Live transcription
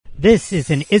This is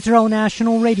an Israel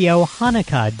National Radio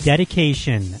Hanukkah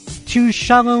dedication to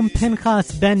Shalom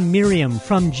Pinchas Ben Miriam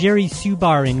from Jerry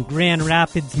Subar in Grand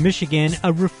Rapids, Michigan,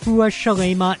 a refuah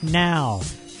shalema now.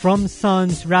 From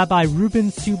sons Rabbi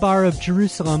Reuben Subar of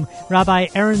Jerusalem, Rabbi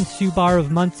Aaron Subar of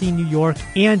Monsey, New York,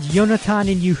 and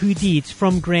Yonatan and Yehudit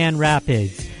from Grand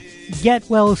Rapids. Get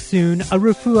well soon, a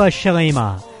refuah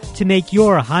shalema. To make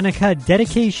your Hanukkah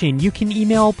dedication, you can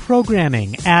email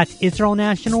programming at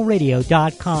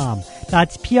IsraelNationalRadio.com.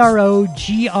 That's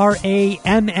PROGRAMMING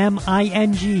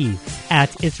at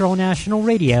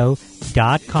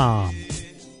IsraelNationalRadio.com.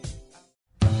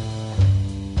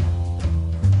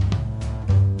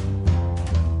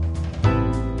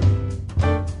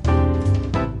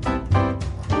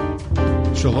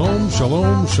 Shalom,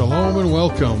 shalom, shalom, and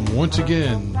welcome once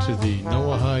again to the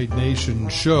Noahide Nation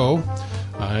show.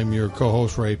 I'm your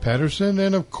co-host, Ray Patterson,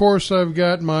 and of course I've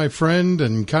got my friend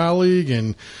and colleague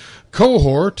and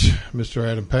cohort, Mr.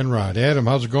 Adam Penrod. Adam,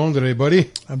 how's it going today, buddy?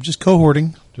 I'm just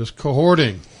cohorting. Just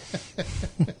cohorting.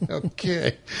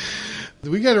 Okay.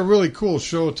 We got a really cool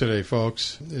show today,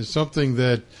 folks. It's something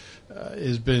that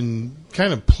has been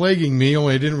kind of plaguing me,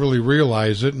 only I didn't really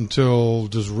realize it until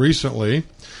just recently.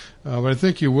 But I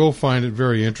think you will find it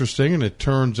very interesting, and it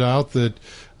turns out that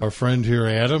our friend here,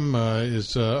 Adam,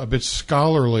 is a bit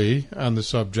scholarly on the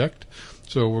subject,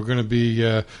 so we're going to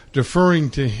be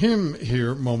deferring to him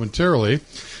here momentarily.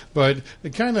 But to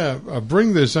kind of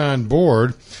bring this on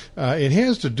board, it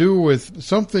has to do with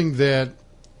something that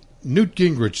Newt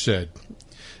Gingrich said.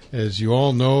 As you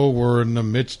all know, we're in the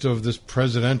midst of this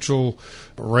presidential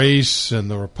race, and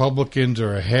the Republicans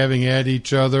are having at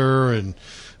each other, and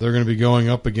they're going to be going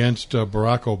up against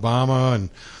Barack Obama. And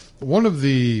one of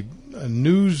the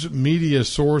news media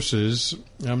sources,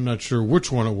 I'm not sure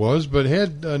which one it was, but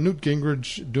had Newt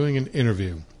Gingrich doing an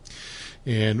interview.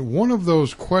 And one of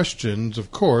those questions,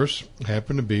 of course,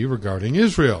 happened to be regarding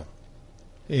Israel.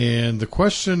 And the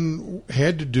question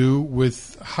had to do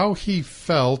with how he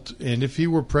felt, and if he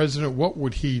were president, what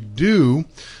would he do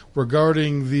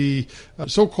regarding the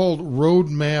so-called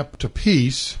roadmap to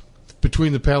peace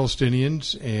between the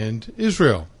Palestinians and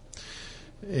Israel.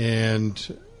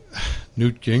 And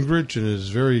Newt Gingrich, in his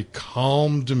very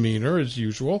calm demeanor, as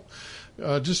usual,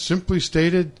 just simply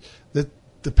stated that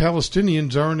the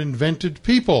Palestinians are an invented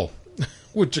people,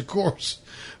 which, of course,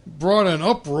 brought an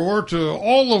uproar to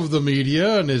all of the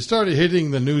media, and it started hitting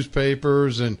the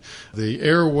newspapers and the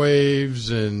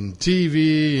airwaves and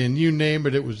TV, and you name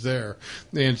it, it was there.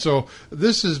 And so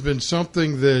this has been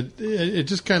something that it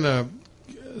just kind of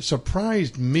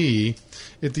surprised me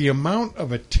at the amount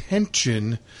of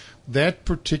attention that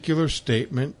particular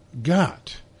statement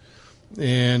got.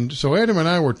 And so Adam and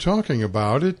I were talking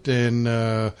about it, and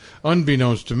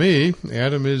unbeknownst to me,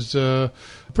 Adam is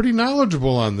pretty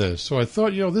knowledgeable on this. So I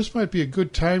thought, this might be a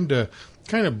good time to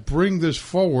kind of bring this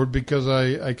forward, because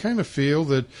I kind of feel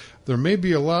that there may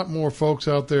be a lot more folks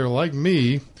out there like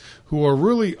me who are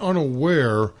really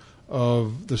unaware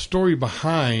of the story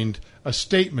behind a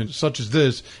statement such as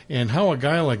this, and how a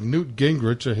guy like Newt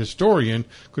Gingrich, a historian,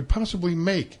 could possibly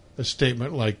make a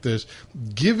statement like this,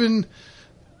 given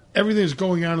everything that's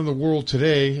going on in the world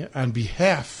today on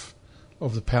behalf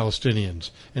of the Palestinians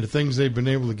and the things they've been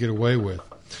able to get away with.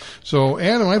 So,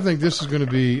 Adam, I think this is going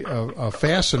to be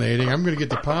fascinating. I'm going to get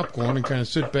the popcorn and kind of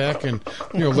sit back and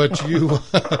let you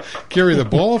carry the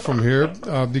ball from here,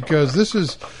 because this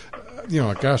is...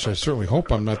 gosh, I certainly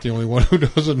hope I'm not the only one who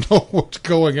doesn't know what's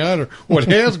going on or what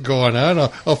has gone on.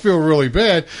 I'll feel really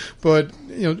bad. But,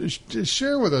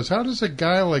 share with us, how does a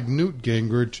guy like Newt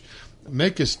Gingrich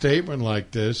make a statement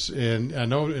like this? And I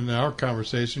know in our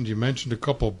conversations you mentioned a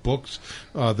couple of books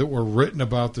that were written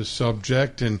about the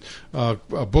subject, and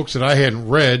books that I hadn't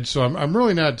read, so I'm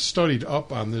really not studied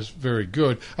up on this very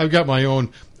good. I've got my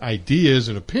own ideas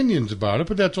and opinions about it,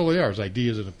 but that's all they are, is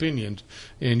ideas and opinions.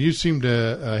 And you seem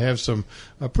to have some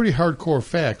pretty hardcore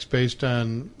facts based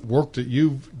on work that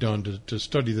you've done to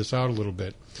study this out a little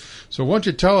bit. So why don't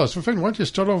you tell us, why don't you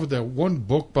start off with that one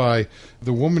book by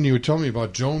the woman you were telling me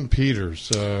about, Joan Peters.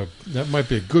 That might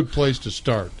be a good place to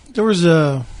start. There was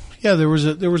a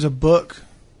book,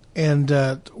 and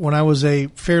when I was a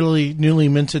fairly newly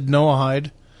minted Noahide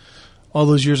all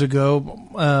those years ago,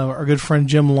 our good friend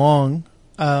Jim Long,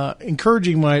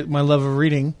 encouraging my love of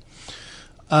reading,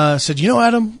 said,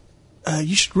 Adam,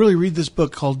 you should really read this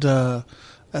book called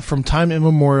From Time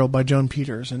Immemorial by Joan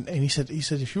Peters. And he said,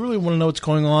 if you really want to know what's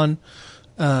going on,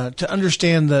 to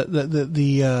understand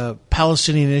the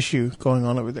Palestinian issue going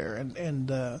on over there.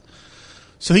 And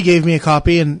so he gave me a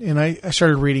copy, and I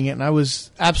started reading it, and I was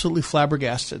absolutely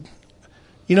flabbergasted.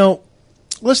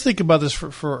 Let's think about this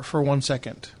for 1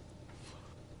 second.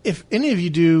 if any of you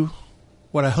do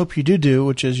what I hope you do,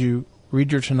 which is you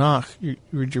read your Tanakh, you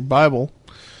read your Bible,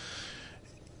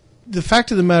 the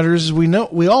fact of the matter is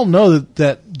we all know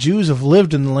that Jews have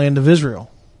lived in the land of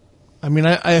Israel. I mean,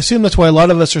 I assume that's why a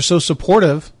lot of us are so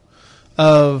supportive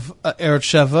of Eretz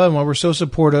Sheva, and why we're so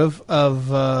supportive of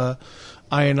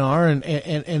INR,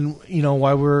 and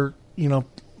why we're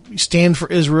stand for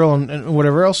Israel and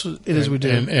whatever else it is we do,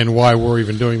 and why we're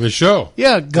even doing this show.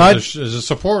 Yeah, God is a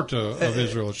support of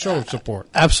Israel, a show of support.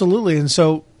 Absolutely, and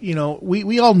so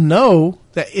we all know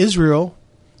that Israel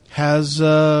has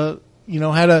had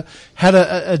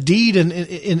a deed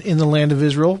in the land of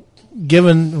Israel,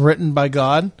 written by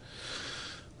God,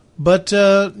 but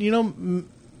and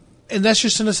that's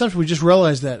just an assumption. We just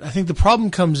realize that. I think the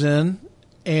problem comes in.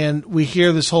 And we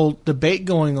hear this whole debate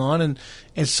going on, and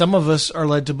some of us are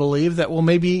led to believe that, well,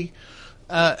 maybe,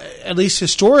 at least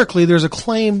historically, there's a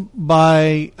claim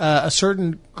by a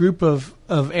certain group of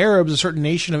Arabs, a certain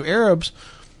nation of Arabs,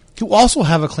 who also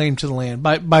have a claim to the land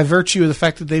by virtue of the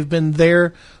fact that they've been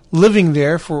there, living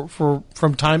there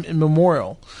from time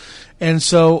immemorial. And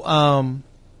so,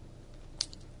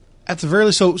 at the very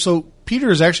least, so Peter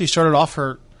has actually started off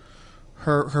her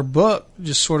book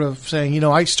just sort of saying,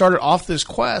 I started off this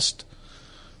quest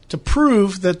to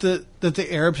prove that the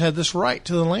Arabs had this right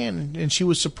to the land, and she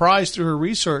was surprised through her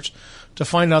research to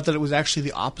find out that it was actually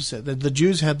the opposite, that the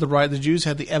Jews had the right, the Jews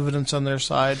had the evidence on their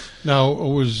side. Now,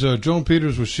 was Joan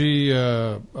Peters, was she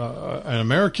an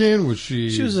American? Was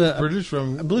she was British?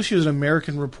 I believe she was an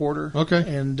American reporter. Okay.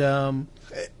 And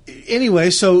anyway,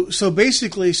 so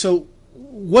basically,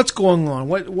 what's going on?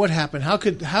 What happened? How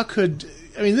could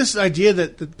I mean, this idea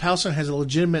that Palestine has a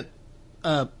legitimate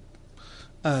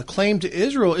claim to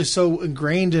Israel is so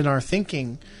ingrained in our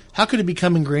thinking. How could it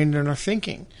become ingrained in our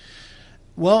thinking?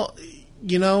 Well,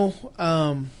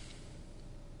 I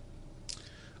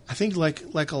think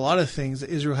like a lot of things that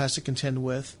Israel has to contend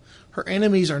with, her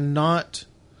enemies are not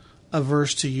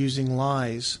averse to using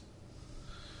lies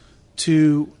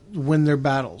to win their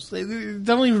battles. They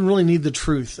don't even really need the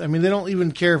truth. I mean, they don't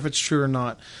even care if it's true or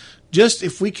not. Just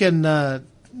if we can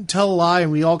tell a lie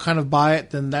and we all kind of buy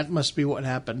it, then that must be what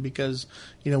happened because,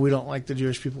 we don't like the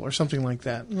Jewish people or something like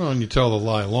that. Well, and you tell the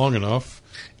lie long enough,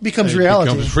 it becomes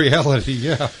reality. It becomes reality,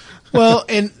 yeah. Well,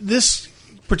 and this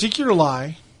particular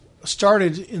lie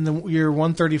started in the year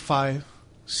 135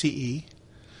 CE,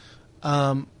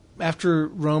 after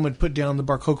Rome had put down the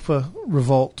Bar Kokhba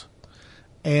revolt,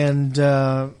 and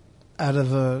out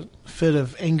of a fit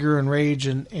of anger and rage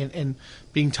and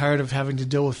being tired of having to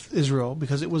deal with Israel,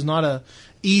 because it was not a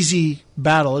easy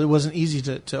battle. It wasn't easy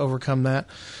to overcome that.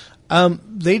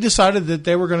 They decided that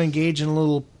they were going to engage in a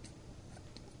little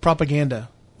propaganda,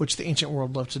 which the ancient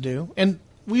world loved to do. And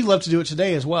we love to do it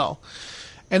today as well.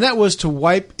 And that was to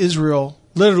wipe Israel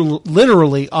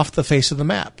literally off the face of the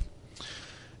map.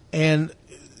 And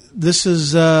this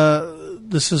is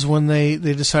when they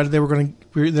decided they were going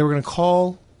to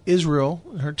call Israel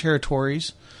and her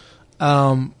territories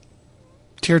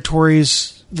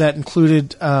that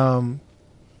included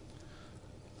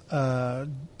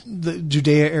the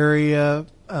Judea area,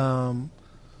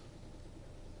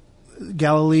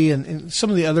 Galilee, and some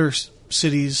of the other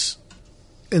cities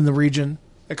in the region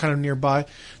that kind of nearby.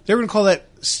 They were going to call that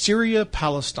Syria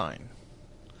Palestine.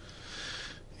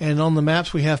 And on the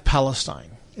maps we have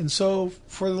Palestine. And so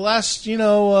for the last, a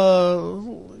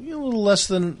little less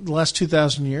than the last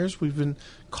 2,000 years, we've been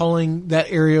calling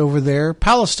that area over there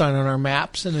Palestine on our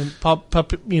maps and in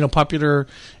popular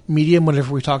media,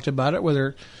 whenever we talked about it,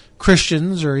 whether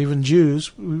Christians or even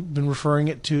Jews, we've been referring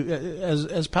it to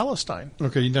as Palestine.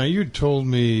 Okay, now you told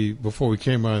me before we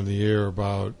came on the air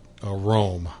about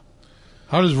Rome.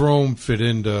 How does Rome fit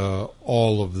into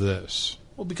all of this?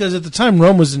 Well, because at the time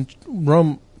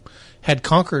Rome had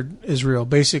conquered Israel,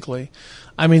 basically.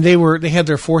 I mean, they had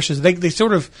their forces. They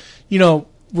sort of,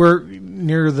 were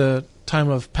near the time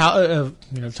of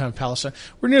Palestine.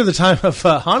 We're near the time of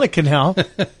Hanukkah now.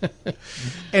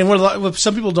 And what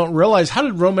some people don't realize, how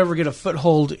did Rome ever get a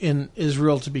foothold in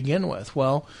Israel to begin with?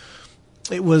 Well,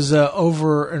 it was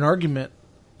over an argument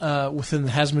within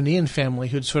the Hasmonean family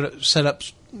who'd sort of set up,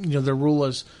 their rule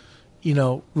as,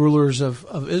 rulers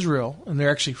of Israel, and they're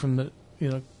actually from the,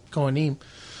 Kohanim.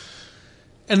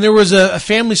 And there was a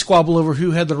family squabble over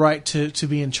who had the right to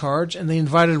be in charge, and they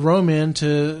invited Rome in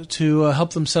to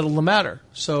help them settle the matter.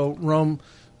 So Rome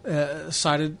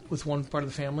sided with one part of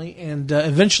the family and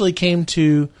eventually came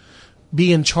to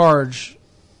be in charge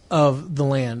of the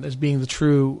land as being the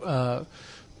true,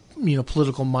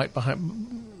 political might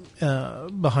behind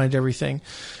everything.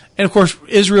 And of course,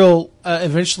 Israel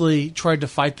eventually tried to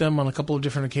fight them on a couple of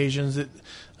different occasions. It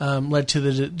led to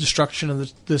the destruction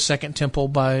of the Second Temple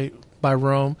by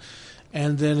Rome,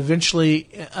 and then eventually,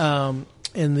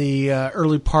 in the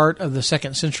early part of the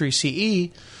 2nd century CE,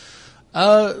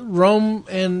 Rome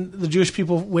and the Jewish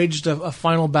people waged a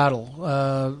final battle,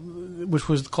 which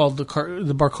was called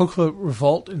the Bar Kokhba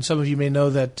Revolt. And some of you may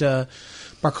know that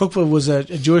Bar Kokhba was a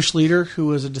Jewish leader who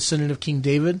was a descendant of King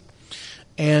David.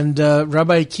 And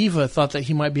Rabbi Akiva thought that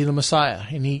he might be the Messiah,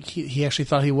 and he actually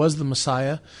thought he was the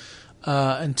Messiah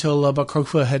until Bar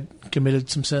Kokhba had committed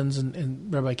some sins,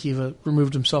 and Rabbi Akiva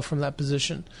removed himself from that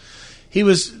position. He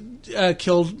was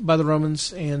killed by the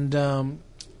Romans, and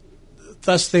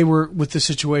thus they were with this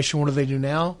situation. What do they do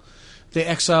now? They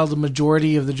exiled the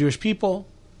majority of the Jewish people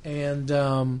and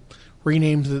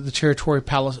renamed the territory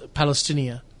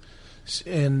Palestinia,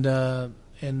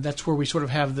 and that's where we sort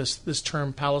of have this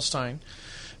term Palestine.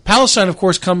 Palestine, of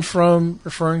course, comes from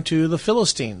referring to the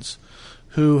Philistines,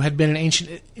 who had been an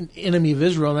ancient enemy of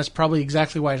Israel, and that's probably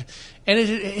exactly why. And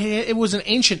it was an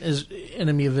ancient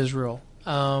enemy of Israel.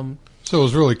 So it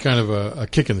was really kind of a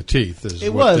kick in the teeth. They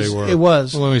were. It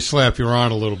was. Well, let me slap you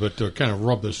around a little bit to kind of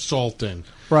rub the salt in.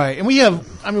 Right, and we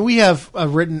have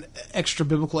written extra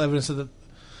biblical evidence of the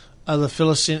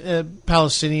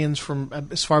Palestinians from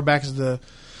as far back as the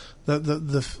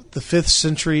 5th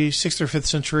century, 6th or 5th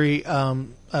century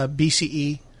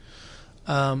BCE.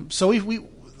 So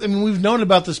we've known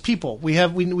about this people. We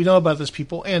know about this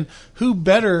people, and who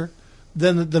better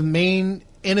than the main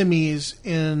enemies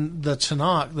in the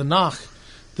Tanakh, the Nach,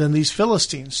 than these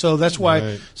Philistines? So that's why.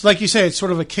 Right. So, like you say, it's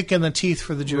sort of a kick in the teeth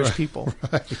for the Jewish people.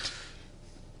 Right.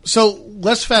 So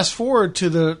let's fast forward to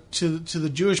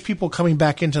the Jewish people coming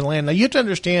back into the land. Now you have to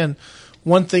understand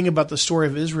one thing about the story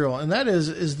of Israel, and that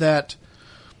is that,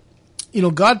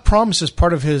 God promises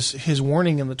part of his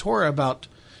warning in the Torah about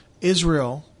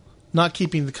Israel not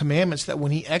keeping the commandments, that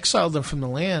when he exiled them from the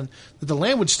land, that the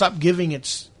land would stop giving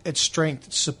its strength,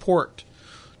 its support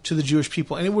to the Jewish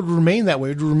people, and it would remain that way.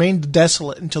 It would remain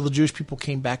desolate until the Jewish people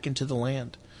came back into the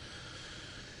land.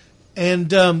 And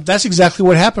that's exactly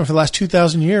what happened for the last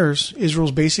 2,000 years.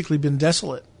 Israel's basically been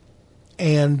desolate.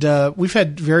 And we've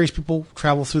had various people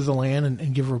travel through the land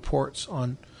and give reports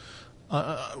on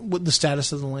what the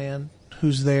status of the land,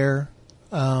 who's there,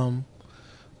 and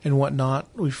whatnot.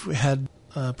 We've had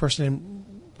a person named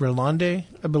Rolande,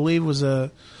 I believe, was a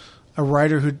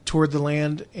writer who toured the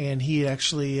land, and he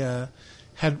actually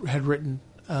had written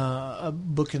a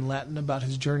book in Latin about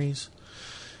his journeys.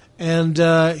 And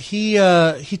he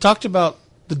talked about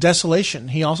the desolation.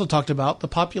 He also talked about the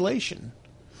population.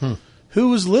 Who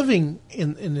was living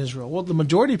in Israel? Well, the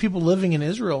majority of people living in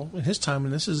Israel in his time,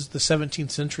 and this is the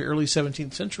 17th century, early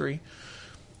 17th century,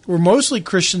 were mostly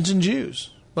Christians and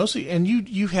Jews. Mostly, and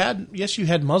you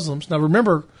had Muslims. Now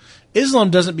remember, Islam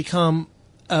doesn't become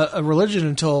a religion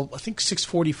until I think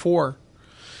 644,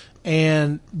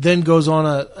 and then goes on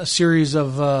a series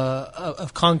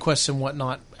of conquests and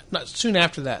whatnot. Not soon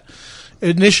after that,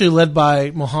 initially led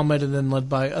by Muhammad and then led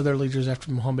by other leaders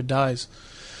after Muhammad dies.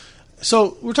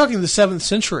 So we're talking the 7th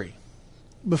century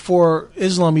before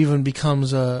Islam even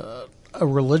becomes a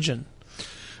religion.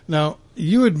 Now,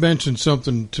 you had mentioned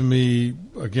something to me,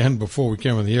 again, before we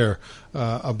came on the air,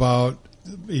 about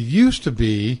it used to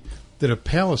be that a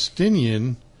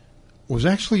Palestinian was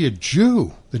actually a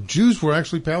Jew. The Jews were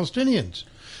actually Palestinians.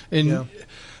 And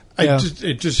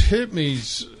it just hit me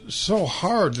so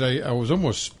hard that I was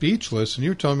almost speechless. And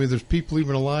you're telling me there's people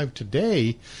even alive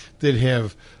today that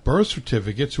have birth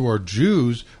certificates who are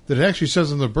Jews that it actually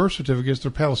says on their birth certificates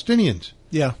they're Palestinians.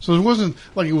 Yeah. So it wasn't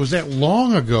like it was that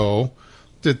long ago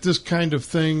that this kind of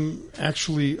thing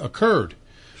actually occurred.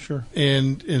 Sure.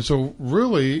 And so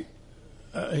really,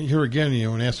 here again,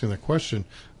 when asking the question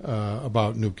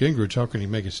about Newt Gingrich, how can he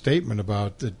make a statement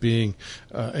about it being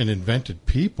an invented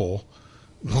people?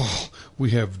 Well,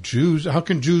 we have Jews. How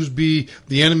can Jews be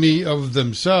the enemy of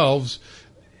themselves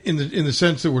in the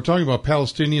sense that we're talking about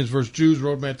Palestinians versus Jews,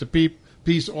 roadmap to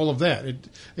peace, all of that?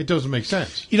 It doesn't make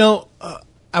sense.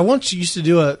 I once used to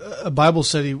do a Bible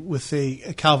study with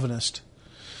a Calvinist.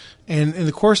 And in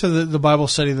the course of the Bible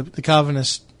study, the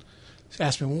Calvinist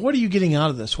asked me, "Well, what are you getting out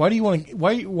of this? Why do you want?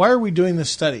 Why are we doing this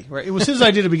study?" Right? It was his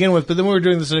idea to begin with, but then we were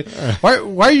doing the study.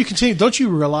 Why are you continuing? Don't you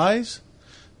realize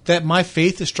that my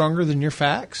faith is stronger than your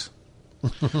facts?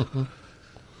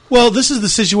 Well, this is the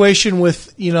situation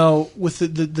with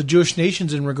the Jewish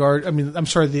nations in regard. I mean, I'm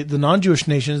sorry, the non-Jewish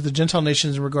nations, the Gentile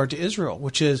nations in regard to Israel,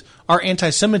 which is our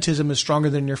anti-Semitism is stronger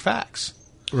than your facts.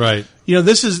 Right.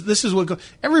 This is what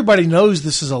everybody knows.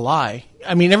 This is a lie.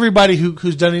 I mean, everybody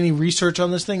who's done any research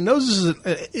on this thing knows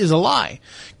this is a lie.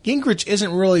 Gingrich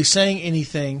isn't really saying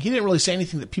anything. He didn't really say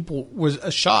anything that people was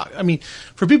a shock. I mean,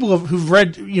 for people who've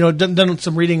read, done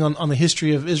some reading on the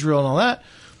history of Israel and all that,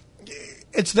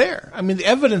 it's there. I mean, the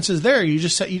evidence is there. You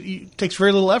just it takes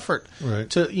very little effort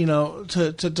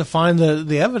to find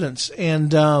the evidence.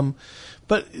 And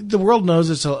but the world knows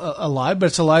it's a lie, but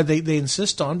it's a lie they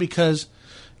insist on because,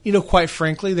 quite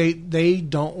frankly, they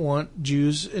don't want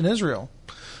Jews in Israel.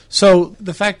 So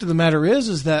the fact of the matter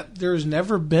is that there's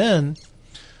never been,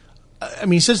 I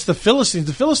mean, since the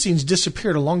Philistines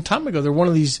disappeared a long time ago. They're one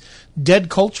of these dead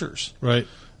cultures. Right.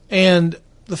 And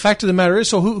the fact of the matter is,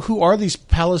 so who are these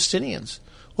Palestinians?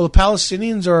 Well, the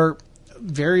Palestinians are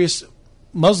various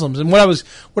Muslims. And what I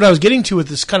was getting to with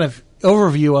this kind of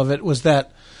overview of it was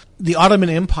that the Ottoman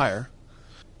Empire.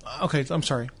 Okay, I'm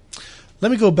sorry.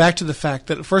 Let me go back to the fact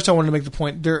that first I wanted to make the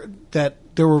point that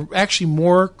there were actually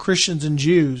more Christians and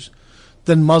Jews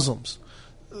than Muslims.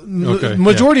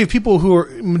 Majority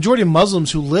of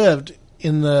Muslims who lived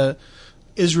in the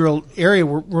Israel area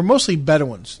were mostly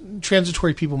Bedouins,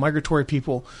 transitory people, migratory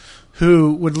people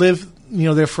who would live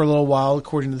there for a little while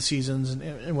according to the seasons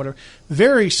and whatever.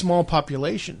 Very small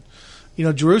population.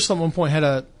 Jerusalem at one point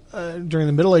had during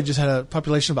the Middle Ages had a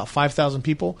population of about 5,000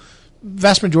 people.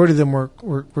 Vast majority of them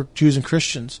were Jews and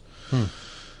Christians.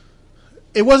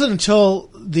 It wasn't until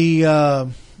the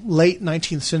late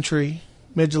 19th century,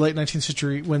 mid to late 19th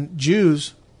century, when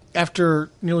Jews, after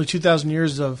nearly 2,000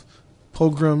 years of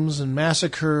pogroms and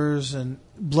massacres and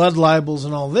blood libels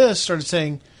and all this, started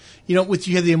saying, you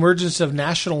had the emergence of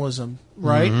nationalism,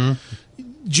 right?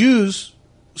 Mm-hmm. Jews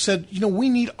said, we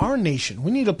need our nation.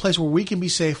 We need a place where we can be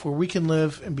safe, where we can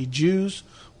live and be Jews,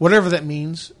 whatever that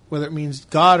means, whether it means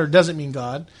God or doesn't mean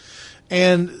God.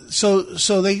 And so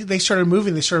they started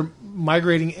moving. They started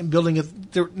migrating and building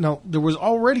it. There was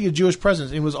already a Jewish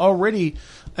presence. It was already,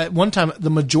 at one time, the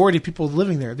majority of people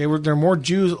living there. There are more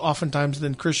Jews oftentimes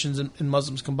than Christians and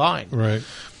Muslims combined. Right.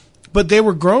 But they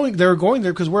were growing. They were going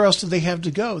there because where else did they have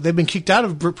to go? They've been kicked out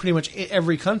of pretty much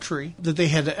every country that they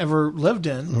had ever lived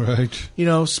in.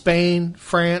 Right. Spain,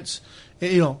 France.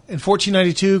 In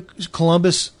 1492,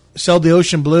 Columbus sailed the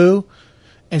ocean blue,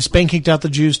 and Spain kicked out the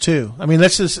Jews too. I mean,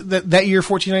 that's just, that year,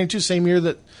 1492, same year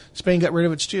that Spain got rid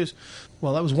of its Jews.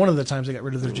 Well, that was one of the times they got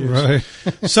rid of their Jews.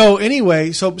 Right. So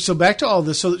anyway, so back to all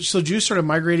this. So Jews started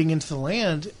migrating into the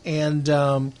land, and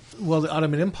the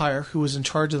Ottoman Empire, who was in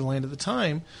charge of the land at the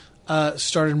time,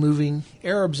 started moving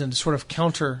Arabs in to sort of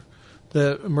counter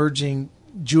the emerging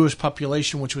Jewish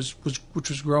population, which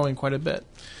was growing quite a bit.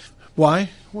 Why?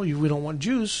 Well, we don't want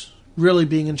Jews really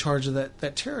being in charge of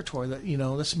that territory.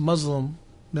 That's Muslim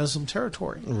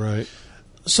territory. Right.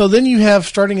 So then you have,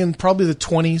 starting in probably the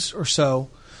 20s or so,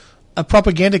 a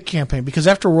propaganda campaign, because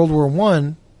after World War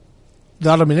I, the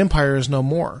Ottoman Empire is no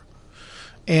more,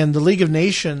 and the League of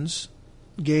Nations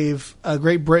gave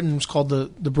Great Britain was called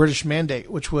the British Mandate,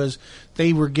 which was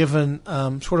they were given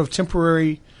sort of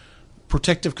temporary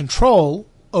protective control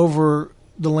over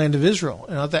the land of Israel.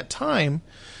 And at that time,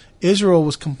 Israel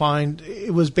was combined.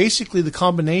 It was basically the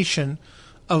combination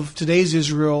of today's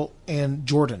Israel and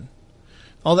Jordan.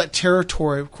 All that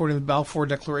territory, according to the Balfour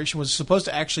Declaration, was supposed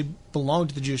to actually belong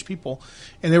to the Jewish people,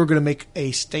 and they were going to make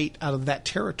a state out of that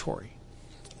territory.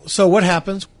 So what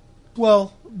happens?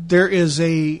 Well,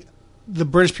 the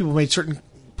British people made certain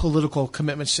political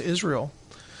commitments to Israel,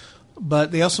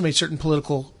 but they also made certain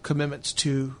political commitments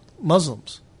to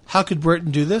Muslims. How could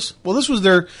Britain do this? Well, this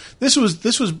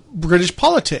was British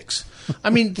politics.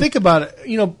 I mean, think about it.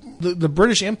 The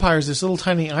British Empire is this little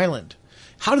tiny island.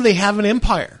 How do they have an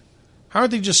empire? How are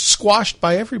they just squashed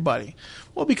by everybody?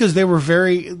 Well, because they were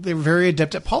very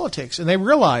adept at politics, and they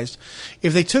realized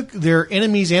if they took their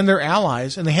enemies and their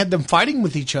allies and they had them fighting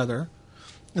with each other,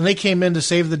 and they came in to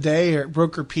save the day or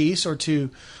broker peace or to,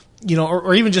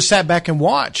 or even just sat back and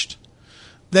watched,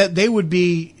 that they would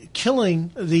be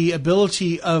killing the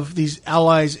ability of these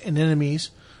allies and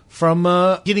enemies from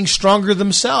getting stronger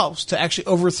themselves to actually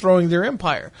overthrowing their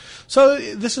empire. So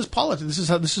this is politics.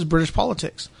 This is British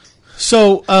politics.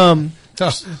 So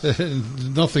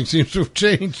nothing seems to have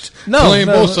changed. Playing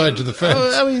both sides of the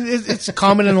fence. I mean, it's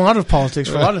common in a lot of politics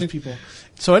for a lot of people.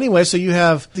 So anyway, so you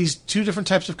have these two different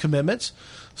types of commitments.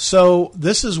 So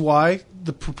this is why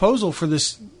the proposal for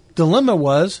this dilemma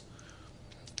was,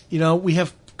 we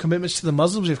have commitments to the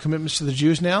Muslims, we have commitments to the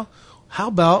Jews now. How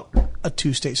about a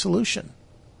two-state solution?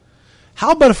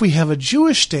 How about if we have a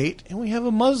Jewish state and we have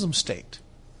a Muslim state?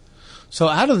 So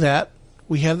out of that,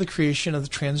 we have the creation of the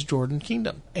Transjordan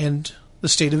Kingdom and the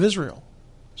State of Israel.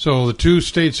 So the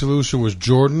two-state solution was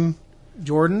Jordan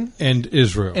and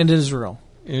Israel.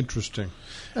 Interesting.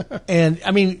 And,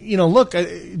 I mean, look,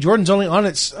 Jordan's only on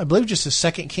its, I believe, just his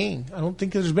second king. I don't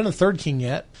think there's been a third king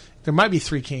yet. There might be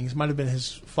 3 kings. It might have been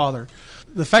his father.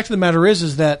 The fact of the matter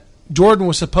is that Jordan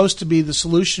was supposed to be the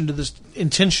solution to this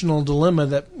intentional dilemma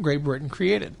that Great Britain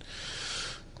created.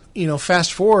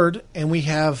 Fast forward, and we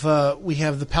have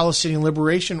the Palestinian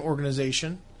Liberation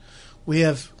Organization. We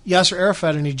have Yasser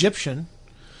Arafat, an Egyptian,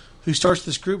 who starts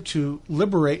this group to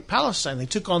liberate Palestine. They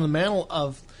took on the mantle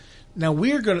of, now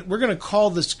we're going to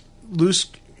call this loose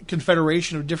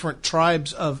confederation of different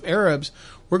tribes of Arabs,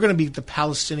 we're going to be the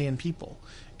Palestinian people,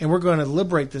 and we're going to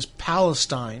liberate this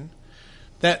Palestine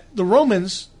that the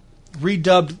Romans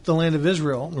redubbed the land of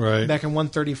Israel back in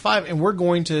 135, and we're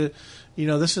going to,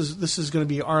 this is going to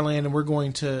be our land, and we're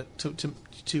going to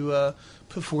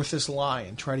put forth this lie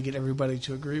and try to get everybody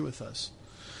to agree with us.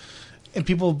 And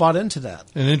people have bought into that.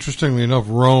 And interestingly enough,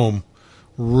 Rome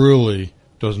really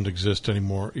doesn't exist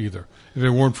anymore either. If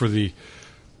it weren't for the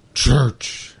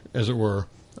church, as it were,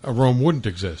 Rome wouldn't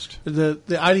exist. The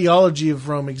ideology of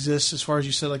Rome exists, as far as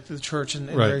you said, like the church and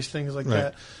various things like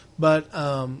that. But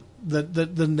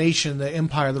the nation, the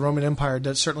empire, the Roman Empire,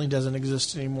 certainly doesn't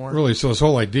exist anymore. Really, so this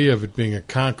whole idea of it being a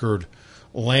conquered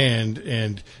land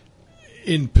and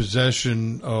in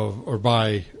possession of or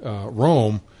by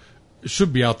Rome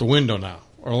should be out the window now.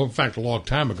 Or in fact, a long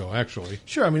time ago, actually.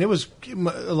 Sure, I mean, it was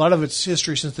a lot of its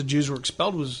history since the Jews were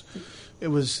expelled was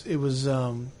for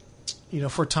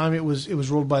a time it was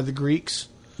ruled by the Greeks,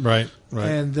 right,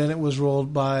 and then it was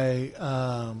ruled by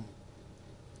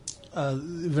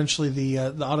eventually the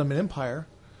Ottoman Empire.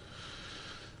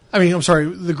 I mean, I'm sorry,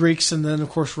 the Greeks, and then of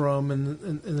course Rome,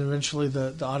 and eventually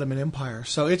the Ottoman Empire.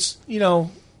 So it's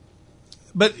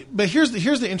But here's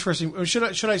the interesting. Should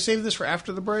I save this for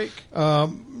after the break?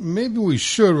 Maybe we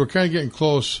should. We're kind of getting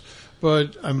close,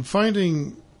 but I'm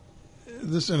finding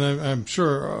this, and I'm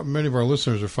sure many of our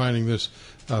listeners are finding this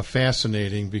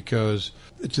fascinating, because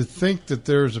to think that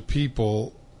there's a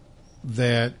people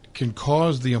that can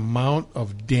cause the amount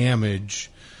of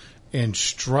damage and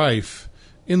strife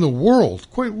in the world,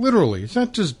 quite literally. It's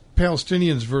not just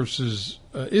Palestinians versus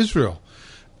Israel.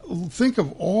 Think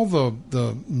of all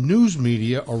the news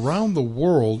media around the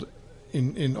world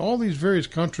in all these various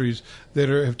countries that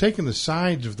have taken the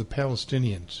sides of the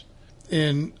Palestinians,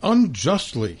 and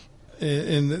unjustly.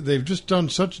 And they've just done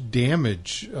such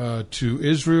damage to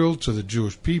Israel, to the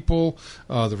Jewish people,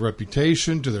 the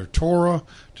reputation, to their Torah,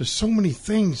 to so many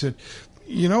things that,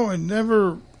 I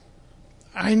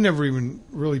never even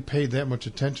really paid that much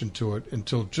attention to it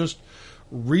until just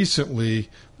recently.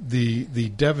 The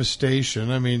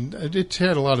devastation. I mean, it's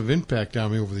had a lot of impact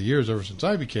on me over the years, ever since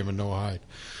I became a Noahide.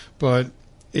 But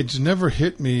it's never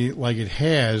hit me like it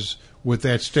has with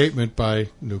that statement by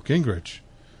Newt Gingrich,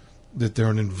 that they're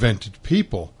an invented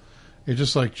people. It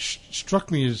just struck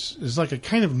me as like I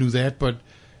kind of knew that, but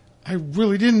I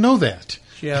really didn't know that.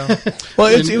 Yeah. Well,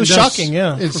 it was shocking,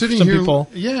 yeah. And sitting here, people.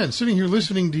 Yeah, and sitting here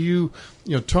listening to you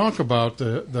talk about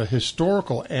the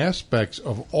historical aspects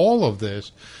of all of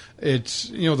this, it's,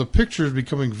 the picture is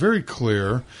becoming very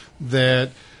clear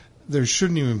that there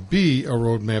shouldn't even be a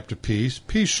roadmap to peace.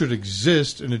 Peace should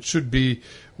exist, and it should be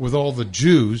with all the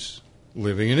Jews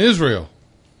living in Israel.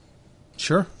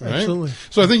 Sure, right? Absolutely.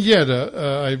 So I think,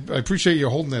 I appreciate you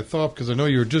holding that thought, because I know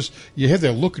you had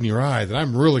that look in your eye that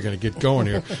I'm really going to get going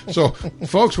here. So,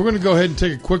 folks, we're going to go ahead and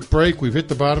take a quick break. We've hit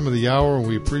the bottom of the hour, and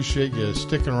we appreciate you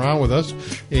sticking around with us.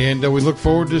 And we look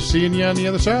forward to seeing you on the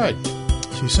other side.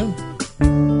 See you soon.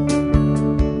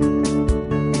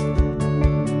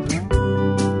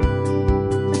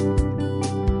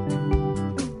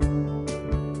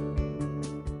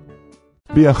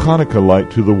 Be a Hanukkah light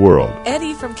to the world.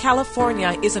 Eddie from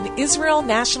California is an Israel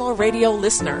National Radio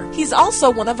listener. He's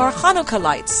also one of our Hanukkah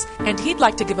lights, and he'd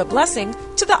like to give a blessing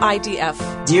to the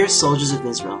IDF. Dear soldiers of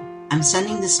Israel, I'm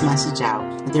sending this message out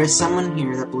that there is someone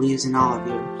here that believes in all of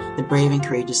you, the brave and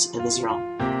courageous of Israel.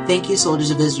 Thank you,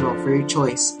 soldiers of Israel, for your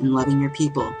choice in loving your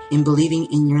people, in believing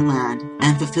in your land,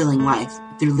 and fulfilling life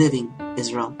through living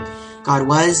Israel. God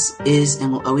was, is,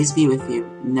 and will always be with you.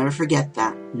 Never forget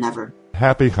that. Never.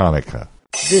 Happy Hanukkah.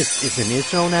 This is an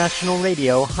Israel National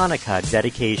Radio Hanukkah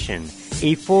dedication.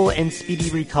 A full and speedy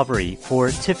recovery for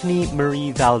Tiffany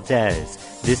Marie Valdez.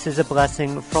 This is a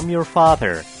blessing from your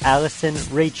father, Allison,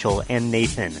 Rachel, and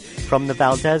Nathan, from the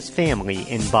Valdez family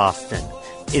in Boston.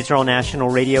 Israel National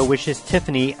Radio wishes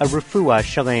Tiffany a refuah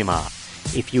shalema.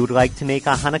 If you would like to make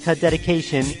a Hanukkah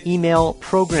dedication, email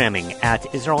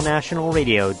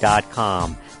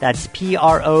programming@israelnationalradio.com. That's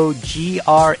PROGRAMMING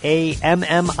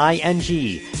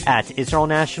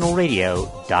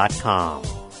 @israelnationalradio.com.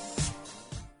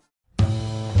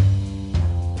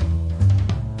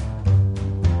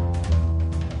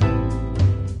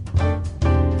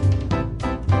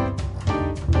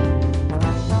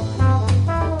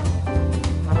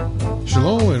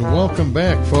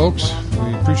 welcome back, folks.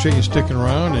 We appreciate you sticking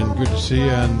around, and good to see you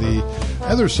on the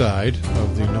other side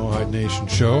of the Noahide Nation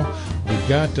show. We've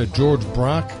got George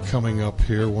Brock coming up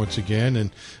here once again,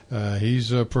 and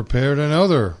he's prepared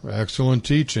another excellent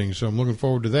teaching, so I'm looking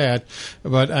forward to that.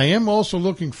 But I am also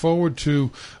looking forward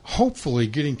to hopefully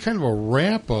getting kind of a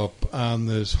wrap-up on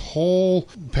this whole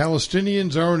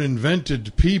Palestinians are an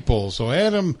invented people. So,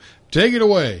 Adam, take it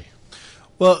away.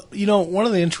 Well, one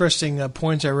of the interesting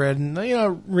points I read, and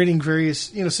reading various,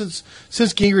 since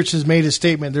Gingrich has made his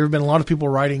statement, there have been a lot of people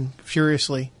writing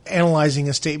furiously, analyzing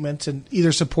his statement and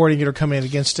either supporting it or coming in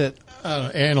against it.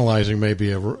 Analyzing may be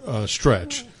a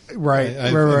stretch. Right.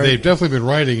 They've definitely been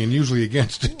writing and usually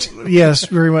against it. Yes,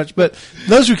 very much. But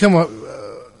those who come up,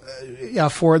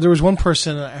 for it, there was one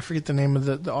person, I forget the name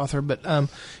of the author, but had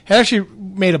actually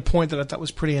made a point that I thought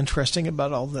was pretty interesting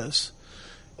about all this.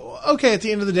 Okay, at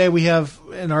the end of the day, we have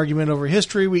an argument over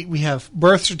history. We have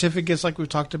birth certificates like we've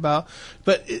talked about.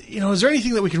 But, is there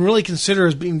anything that we can really consider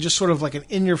as being just sort of like an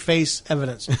in-your-face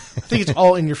evidence? I think it's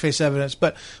all in-your-face evidence.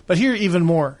 But here, even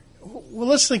more. Well,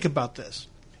 let's think about this.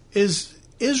 Is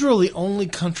Israel the only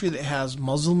country that has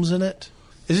Muslims in it?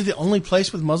 Is it the only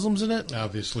place with Muslims in it?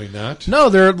 Obviously not. No,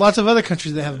 there are lots of other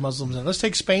countries that have Muslims in it. Let's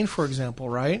take Spain, for example,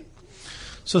 right?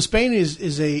 So Spain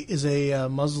is a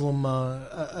Muslim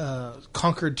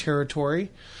conquered territory.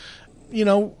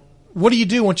 What do you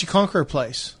do once you conquer a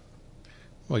place?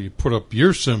 Well, you put up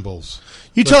your symbols.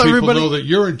 You tell everybody, know that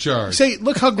you're in charge. Say,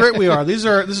 look how great we are. This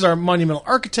is our monumental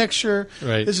architecture.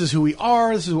 Right. This is who we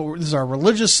are. This is our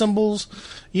religious symbols.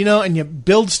 And you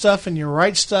build stuff and you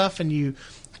write stuff and you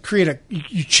create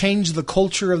you change the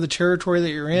culture of the territory that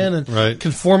you're in and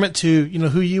conform it to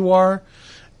who you are.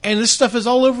 And this stuff is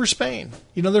all over Spain.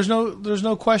 There's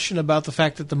no question about the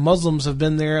fact that the Muslims have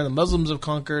been there and the Muslims have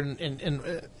conquered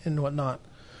and whatnot.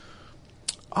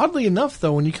 Oddly enough,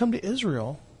 though, when you come to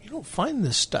Israel, you don't find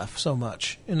this stuff so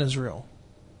much in Israel.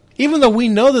 Even though we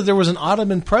know that there was an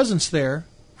Ottoman presence there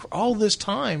for all this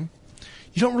time,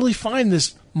 you don't really find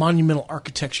this monumental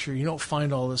architecture. You don't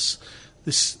find all this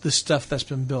stuff that's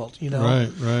been built.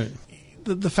 Right.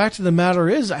 The fact of the matter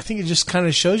is, I think it just kind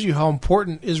of shows you how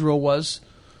important Israel was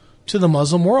to the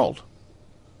Muslim world.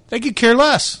 They could care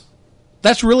less.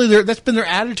 That's been their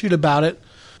attitude about it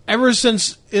ever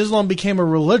since Islam became a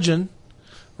religion,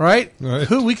 right?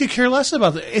 We could care less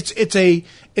about it.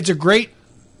 It's a great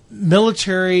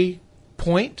military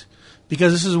point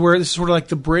because this is sort of like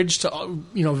the bridge to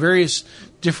various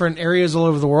different areas all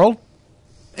over the world.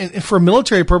 And for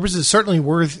military purposes, it's certainly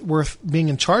worth being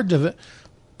in charge of it,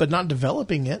 but not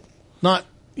developing it, not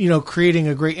creating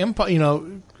a great empire,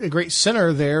 a great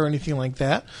center there or anything like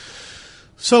that.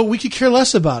 So we could care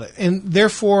less about it, and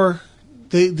therefore,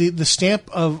 the stamp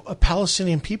of a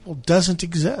Palestinian people doesn't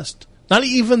exist. Not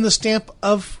even the stamp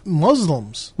of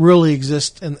Muslims really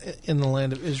exists in the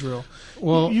land of Israel.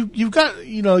 Well, you've got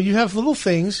you have little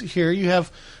things here. You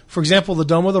have, for example, the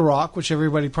Dome of the Rock, which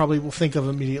everybody probably will think of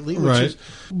immediately.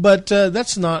 But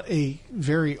that's not a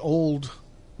very old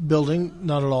building,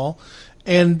 not at all.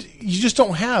 And you just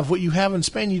don't have what you have in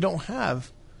Spain. You don't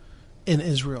have in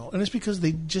Israel, and it's because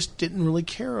they just didn't really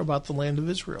care about the land of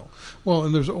Israel. Well,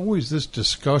 and there's always this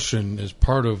discussion as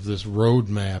part of this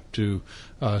roadmap to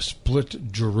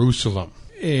split Jerusalem,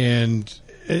 and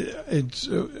it's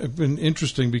been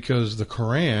interesting because the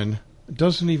Quran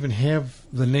doesn't even have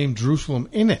the name Jerusalem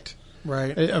in it.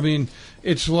 Right. I mean,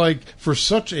 it's like for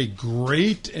such a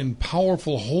great and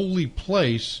powerful holy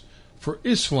place for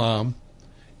Islam,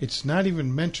 it's not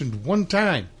even mentioned one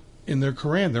time in their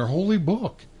Quran, their holy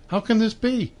book. How can this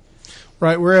be?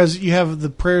 Right. Whereas you have the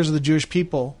prayers of the Jewish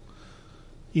people.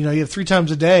 You have 3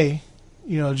 times a day.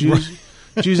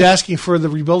 Jews asking for the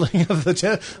rebuilding of the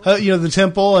the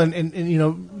temple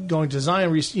and going to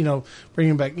Zion.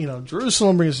 Bringing back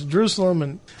Jerusalem, bringing us to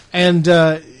Jerusalem, and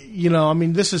I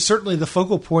mean, this is certainly the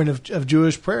focal point of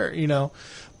Jewish prayer.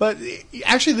 But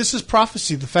actually, this is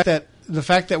prophecy. The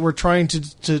fact that we're trying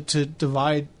to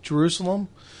divide Jerusalem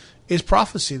is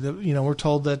prophecy. We're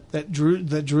told that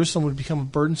Jerusalem would become a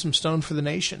burdensome stone for the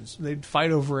nations. They'd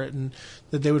fight over it, and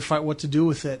that they would fight what to do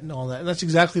with it, and all that. And that's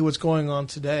exactly what's going on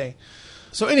today.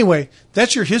 So anyway,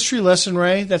 that's your history lesson,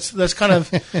 Ray. That's kind of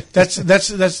that's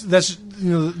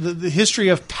the history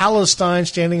of Palestine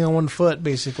standing on one foot,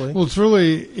 basically. Well, it's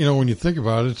really when you think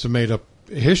about it, it's a made up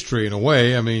history in a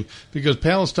way. I mean, because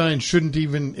Palestine shouldn't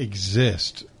even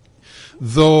exist.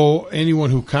 Though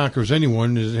anyone who conquers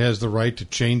anyone has the right to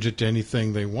change it to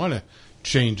anything they want to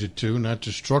change it to, not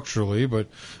just structurally, but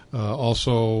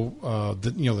also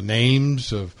the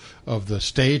names of the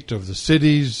state, of the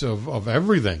cities, of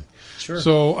everything. Sure.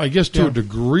 So I guess to a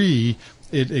degree,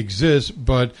 it exists,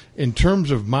 but in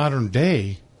terms of modern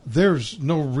day, there's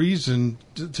no reason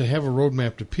to have a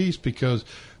roadmap to peace because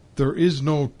there is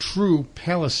no true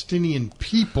Palestinian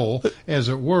people, as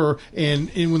it were. And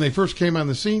when they first came on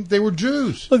the scene, they were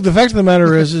Jews. Look, the fact of the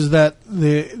matter is that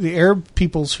the Arab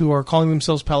peoples who are calling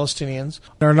themselves Palestinians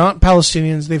are not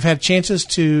Palestinians. They've had chances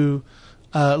to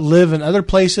live in other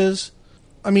places.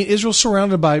 I mean, Israel's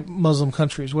surrounded by Muslim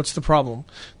countries. What's the problem?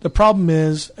 The problem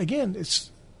is, again,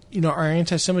 it's our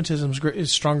anti-Semitism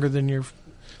is stronger than your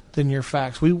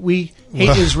facts. We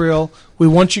hate Israel. We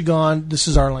want you gone. This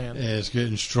is our land. And it's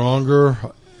getting stronger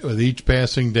with each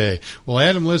passing day. Well,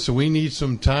 Adam, listen, we need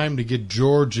some time to get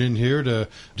George in here to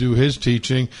do his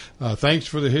teaching. Thanks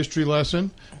for the history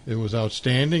lesson. It was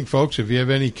outstanding. Folks, if you have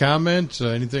any comments,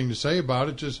 anything to say about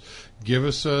it, just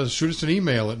shoot us an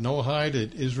email at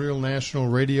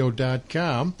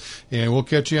noahide@israelnationalradio.com, and we'll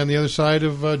catch you on the other side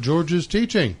of George's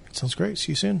teaching. Sounds great.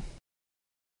 See you soon.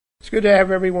 It's good to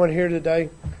have everyone here today.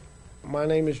 My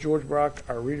name is George Brock.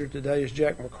 Our reader today is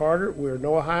Jack McCarter. We're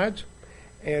Noahides,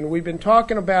 and we've been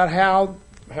talking about how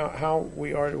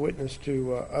we are to witness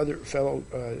to other fellow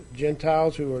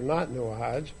Gentiles who are not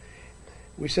Noahides.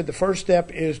 We said the first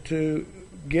step is to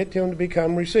get them to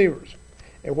become receivers.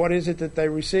 And what is it that they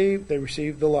receive? They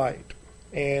receive the light.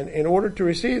 And in order to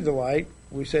receive the light,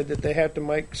 we said that they have to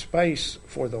make space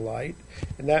for the light,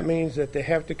 and that means that they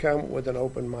have to come with an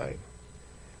open mind.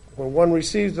 When one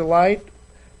receives the light,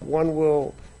 one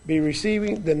will be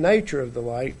receiving the nature of the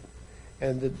light,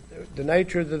 and the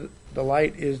nature of the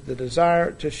light is the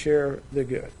desire to share the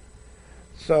good.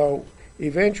 So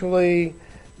eventually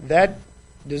that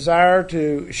desire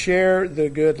to share the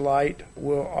good light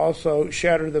will also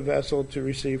shatter the vessel to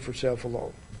receive for self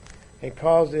alone and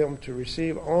cause them to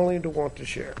receive only to want to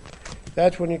share.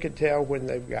 That's when you can tell when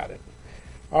they've got it.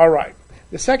 All right.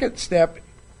 The second step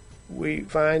we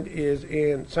find is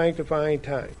in sanctifying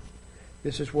time.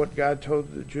 This is what God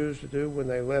told the Jews to do when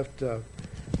they left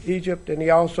Egypt, and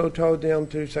he also told them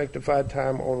to sanctify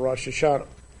time on Rosh Hashanah.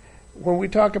 When we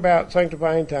talk about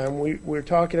sanctifying time, we're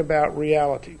talking about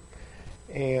reality.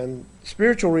 And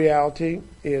spiritual reality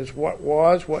is what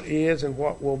was, what is, and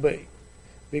what will be.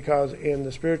 Because in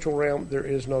the spiritual realm, there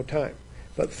is no time.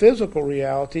 But physical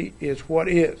reality is what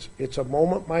is. It's a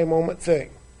moment-by-moment thing.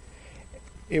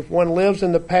 If one lives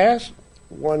in the past,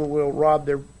 one will rob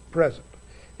their present.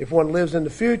 If one lives in the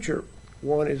future,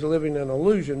 one is living an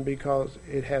illusion because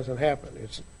it hasn't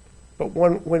happened. But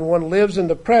when one lives in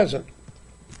the present,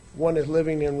 one is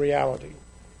living in reality.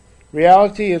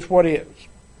 Reality is what is.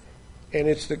 And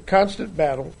it's the constant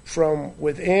battle from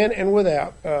within and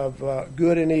without of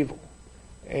good and evil.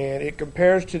 And it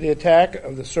compares to the attack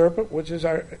of the serpent, which is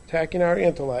attacking our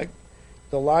intellect,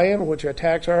 the lion, which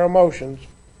attacks our emotions,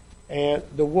 and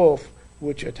the wolf,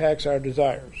 which attacks our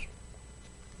desires.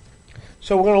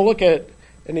 So we're going to look at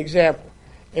an example.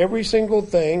 Every single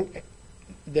thing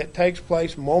that takes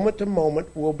place moment to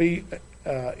moment will be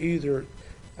either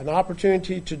an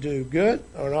opportunity to do good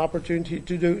or an opportunity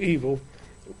to do evil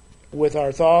with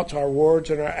our thoughts, our words,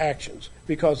 and our actions,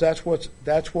 because that's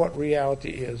what reality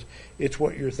is. It's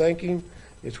what you're thinking,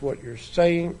 it's what you're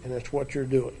saying, and it's what you're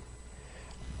doing.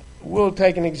 We'll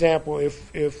take an example. If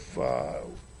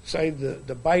say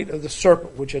the bite of the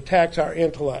serpent, which attacks our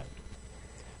intellect.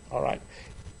 All right,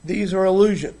 these are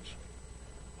illusions,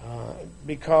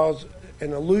 because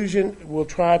an illusion will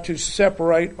try to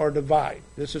separate or divide.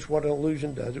 This is what an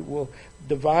illusion does. It will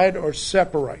divide or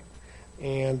separate,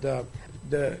 and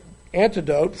the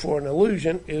antidote for an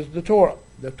illusion is the Torah.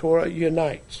 The Torah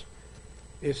unites.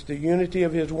 It's the unity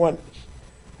of his oneness.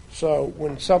 So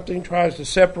when something tries to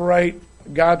separate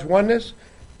God's oneness,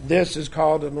 this is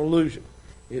called an illusion.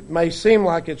 It may seem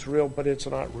like it's real, but it's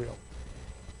not real.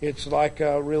 It's like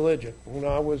religion. When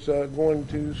I was going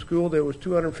to school, there was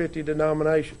 250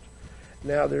 denominations.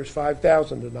 Now there's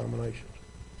 5,000 denominations.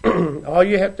 All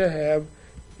you have to have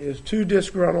is two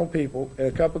disgruntled people and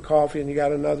a cup of coffee, and you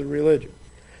got another religion.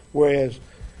 Whereas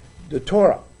the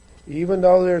Torah, even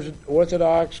though there's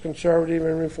Orthodox, Conservative,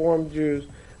 and Reformed Jews,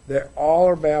 they all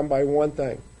are bound by one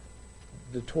thing,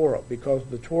 the Torah, because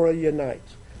the Torah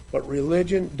unites. But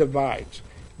religion divides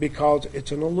because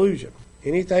it's an illusion.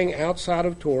 Anything outside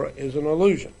of Torah is an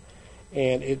illusion,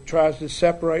 and it tries to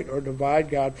separate or divide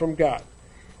God from God.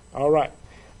 All right.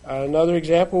 Another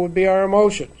example would be our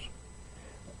emotions.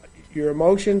 Your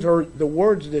emotions are the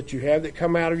words that you have that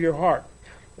come out of your heart.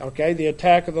 Okay, the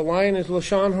attack of the lion is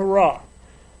Lashon Hara.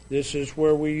 This is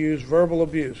where we use verbal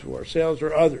abuse for ourselves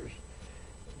or others.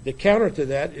 The counter to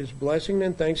that is blessing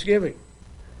and thanksgiving.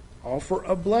 Offer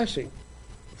a blessing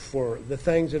for the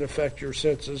things that affect your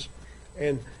senses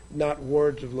and not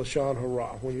words of Lashon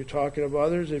Hara. When you're talking of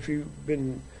others, if you've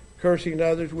been cursing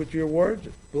others with your words,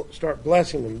 start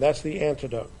blessing them. That's the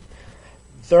antidote.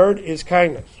 Third is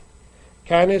kindness.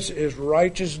 Kindness is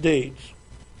righteous deeds.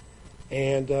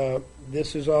 And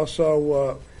this is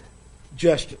also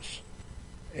justice.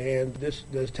 And this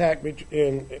the attack with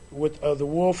the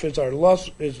wolf is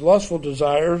lustful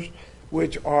desires,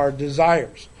 which are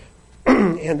desires.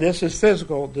 And this is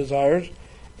physical desires.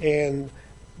 And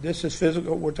this is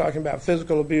physical. We're talking about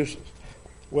physical abuses.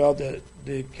 Well,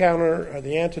 the counter, or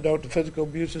the antidote to physical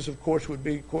abuses, of course, would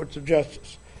be courts of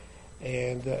justice.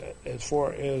 And as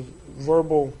far as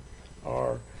verbal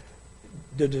or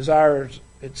the desires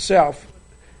itself,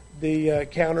 the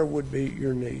counter would be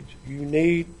your needs. You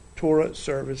need Torah,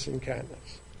 service, and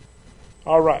kindness.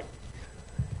 All right.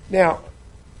 Now,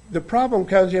 the problem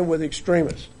comes in with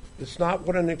extremists. It's not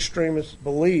what an extremist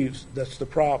believes that's the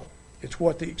problem. It's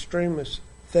what the extremist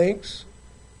thinks,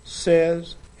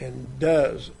 says, and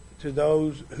does to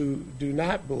those who do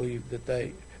not believe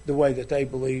the way that they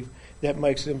believe, that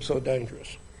makes them so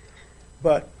dangerous.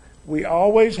 But we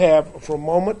always have, from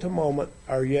moment to moment,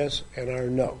 our yes and our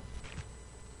no.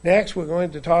 Next, we're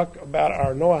going to talk about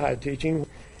our Noahide teaching,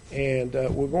 and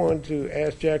we're going to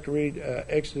ask Jack to read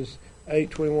Exodus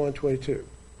 8:21-22.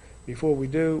 Before we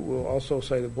do, we'll also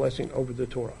say the blessing over the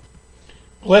Torah.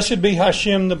 Blessed be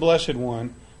Hashem, the Blessed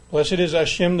One. Blessed is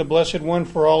Hashem, the Blessed One,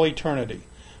 for all eternity.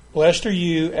 Blessed are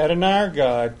you, Adonai our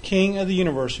God, King of the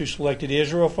universe, who selected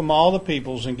Israel from all the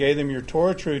peoples and gave them your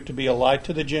Torah truth to be a light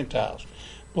to the Gentiles.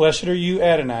 Blessed are you,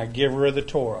 Adonai, giver of the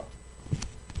Torah.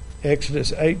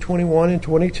 Exodus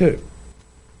 8:21-22.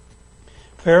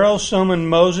 Pharaoh summoned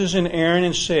Moses and Aaron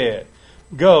and said,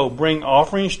 Go, bring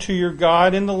offerings to your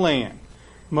God in the land.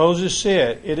 Moses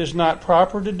said, It is not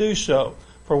proper to do so,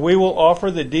 for we will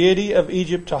offer the deity of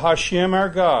Egypt to Hashem our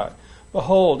God.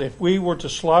 Behold, if we were to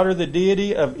slaughter the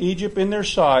deity of Egypt in their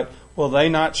sight, will they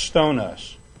not stone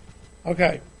us?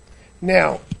 Okay.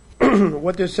 Now,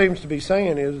 what this seems to be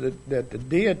saying is that the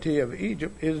deity of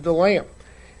Egypt is the lamb.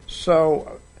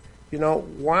 So,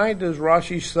 why does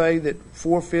Rashi say that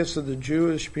 4/5 of the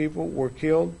Jewish people were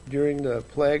killed during the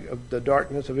plague of the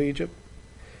darkness of Egypt?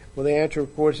 Well, the answer,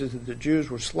 of course, is that the Jews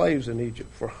were slaves in Egypt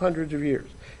for hundreds of years.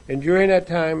 And during that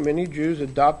time, many Jews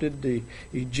adopted the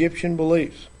Egyptian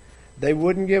beliefs. They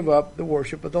wouldn't give up the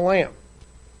worship of the lamb.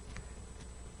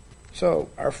 So,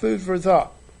 our food for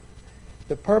thought.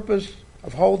 The purpose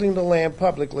of holding the lamb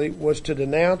publicly was to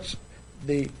denounce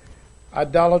the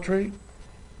idolatry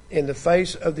in the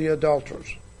face of the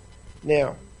adulterers.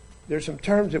 Now, there's some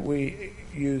terms that we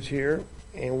use here,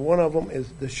 and one of them is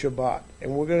the Shabbat.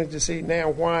 And we're going to see now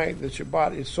why the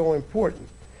Shabbat is so important.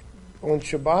 On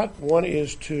Shabbat, one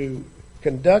is to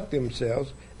conduct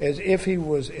themselves as if he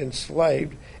was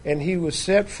enslaved and he was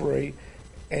set free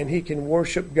and he can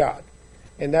worship God.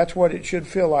 And that's what it should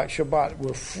feel like, Shabbat.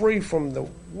 We're free from the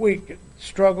weak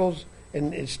struggles,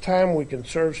 and it's time we can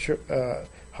serve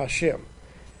Hashem.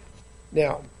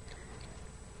 Now,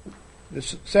 the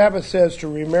Sabbath says to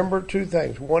remember two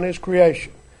things. One is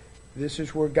creation. This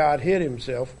is where God hid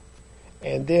himself.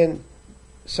 And then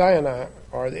Sinai,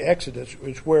 or the Exodus,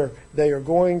 is where they are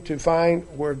going to find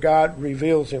where God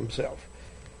reveals himself.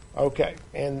 Okay,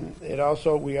 and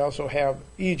we also have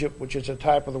Egypt, which is a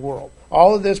type of the world.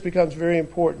 All of this becomes very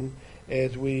important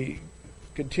as we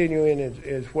continue in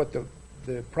as what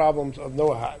the problems of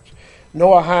Noahides.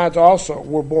 Noahides also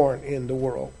were born in the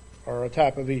world, or a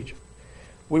type of Egypt.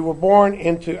 We were born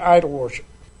into idol worship,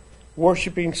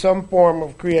 worshiping some form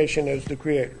of creation as the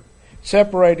creator,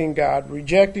 separating God,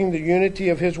 rejecting the unity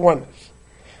of his oneness.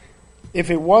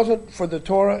 If it wasn't for the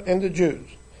Torah and the Jews,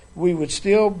 we would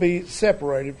still be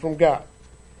separated from God.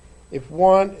 If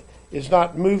one is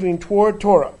not moving toward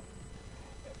Torah,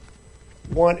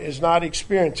 one is not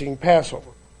experiencing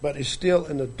Passover, but is still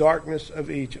in the darkness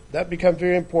of Egypt. That becomes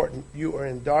very important. You are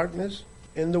in darkness,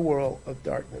 in the world of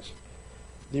darkness.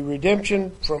 The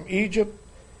redemption from Egypt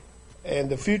and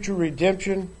the future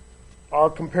redemption are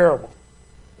comparable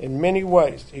in many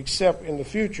ways, except in the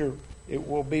future it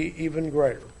will be even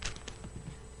greater.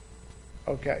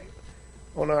 Okay.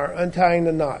 On our Untying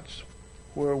the Knots,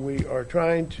 where we are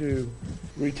trying to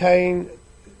retain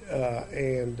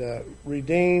and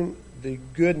redeem the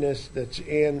goodness that's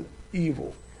in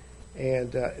evil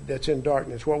and that's in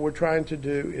darkness. What we're trying to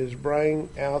do is bring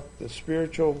out the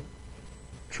spiritual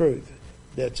truth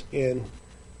that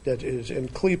is in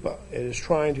Klippa. It is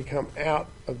trying to come out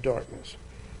of darkness.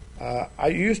 I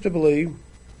used to believe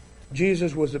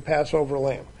Jesus was the Passover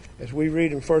lamb, as we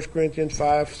read in 1 Corinthians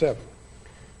 5:7.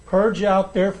 Purge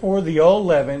out therefore the old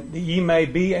leaven, that ye may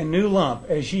be a new lump,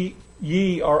 as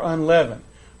ye are unleavened.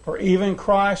 For even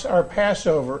Christ, our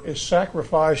Passover, is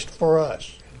sacrificed for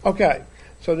us. Okay,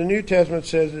 so the New Testament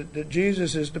says that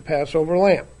Jesus is the Passover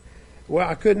lamb. Well,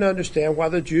 I couldn't understand why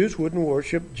the Jews wouldn't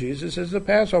worship Jesus as the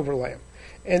Passover lamb.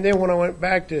 And then when I went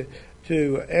back to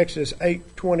Exodus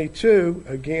 8:22,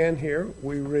 again here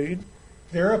we read,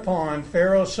 Thereupon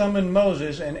Pharaoh summoned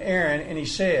Moses and Aaron, and he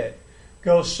said,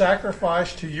 Go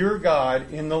sacrifice to your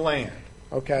God in the land.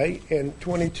 Okay, and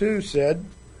 22 said,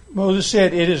 Moses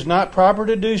said, It is not proper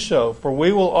to do so, for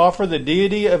we will offer the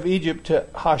deity of Egypt to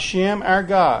Hashem our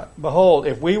God. Behold,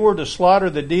 if we were to slaughter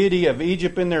the deity of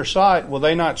Egypt in their sight, will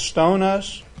they not stone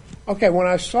us? Okay, when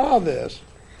I saw this,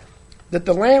 that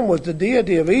the lamb was the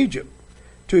deity of Egypt,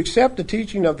 to accept the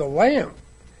teaching of the lamb,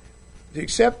 to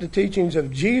accept the teachings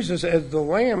of Jesus as the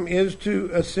lamb is to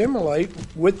assimilate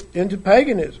into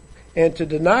paganism and to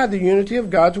deny the unity of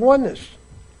God's oneness.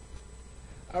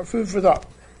 Our food for thought.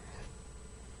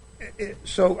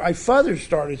 So I further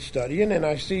started studying, and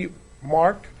I see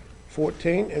Mark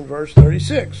 14 and verse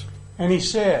 36. And he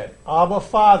said, Abba,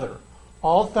 Father,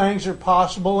 all things are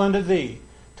possible unto thee.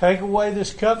 Take away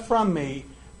this cup from me.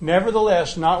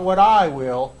 Nevertheless, not what I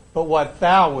will, but what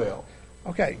thou wilt.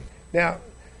 Okay, now,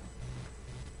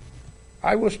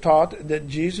 I was taught that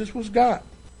Jesus was God.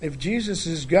 If Jesus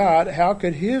is God, how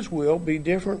could his will be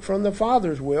different from the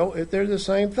Father's will if they're the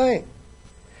same thing?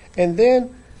 And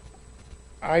then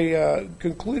I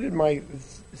concluded my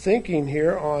thinking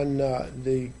here on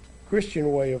the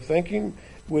Christian way of thinking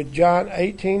with John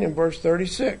 18 and verse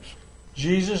 36.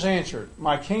 Jesus answered,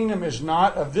 My kingdom is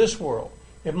not of this world.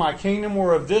 If my kingdom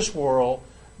were of this world,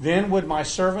 then would my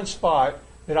servants fight,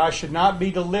 that I should not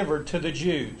be delivered to the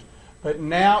Jews. But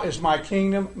now is my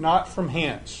kingdom not from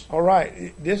hence. All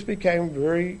right, this became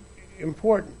very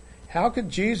important. How could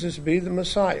Jesus be the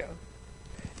Messiah?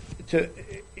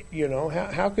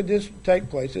 How could this take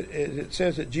place? It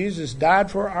says that Jesus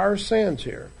died for our sins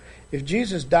here. If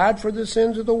Jesus died for the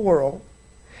sins of the world,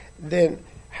 then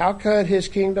how could his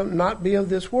kingdom not be of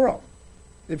this world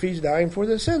if he's dying for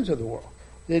the sins of the world?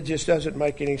 It just doesn't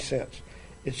make any sense.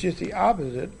 It's just the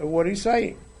opposite of what he's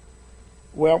saying.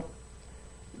 Well,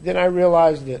 then I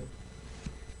realized that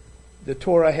the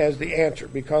Torah has the answer,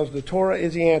 because the Torah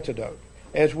is the antidote.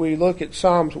 As we look at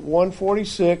Psalms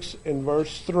 146 and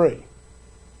verse 3.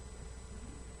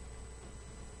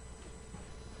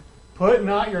 Put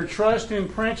not your trust in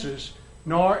princes,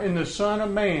 nor in the Son of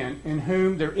Man, in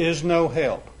whom there is no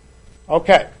help.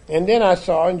 Okay, and then I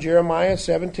saw in Jeremiah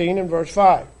 17 and verse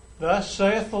 5. Thus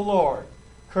saith the Lord,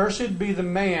 Cursed be the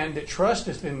man that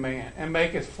trusteth in man, and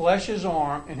maketh flesh his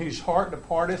arm, and whose heart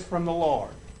departeth from the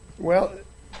Lord. Well,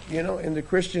 in the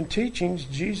Christian teachings,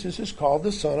 Jesus is called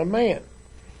the Son of Man.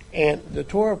 And the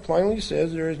Torah plainly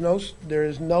says there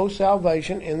is no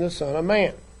salvation in the Son of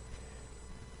Man.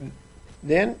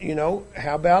 Then,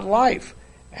 how about life?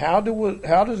 How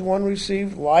does one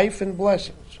receive life and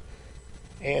blessings?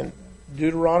 And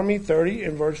Deuteronomy 30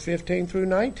 and verse 15 through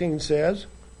 19 says,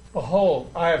 Behold,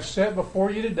 I have set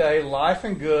before you today life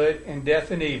and good, and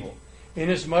death and evil.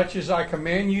 Inasmuch as I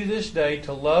command you this day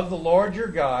to love the Lord your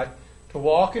God, to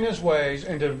walk in his ways,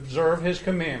 and to observe his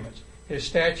commandments, his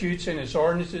statutes and his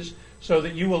ordinances, so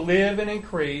that you will live and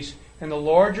increase, and the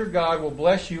Lord your God will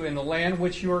bless you in the land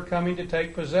which you are coming to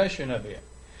take possession of it.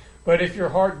 But if your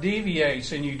heart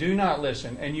deviates and you do not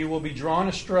listen, and you will be drawn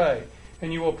astray,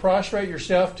 and you will prostrate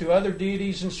yourself to other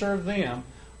deities and serve them,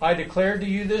 I declare to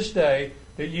you this day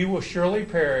that you will surely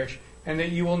perish, and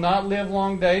that you will not live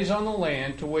long days on the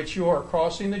land to which you are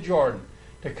crossing the Jordan,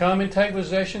 to come and take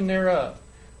possession thereof.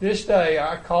 This day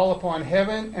I call upon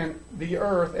heaven and the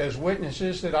earth as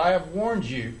witnesses that I have warned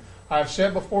you. I have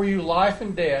set before you life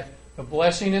and death, the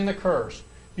blessing and the curse.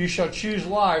 You shall choose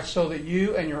life so that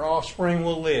you and your offspring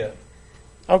will live.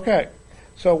 Okay,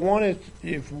 so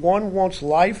if one wants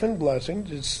life and blessings,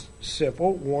 it's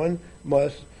simple. One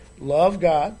must love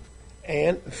God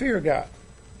and fear God.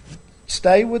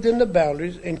 Stay within the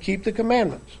boundaries and keep the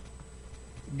commandments.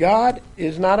 God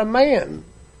is not a man,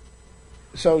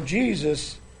 so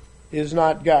Jesus is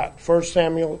not God. 1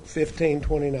 Samuel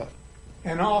 15:29.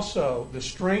 And also, the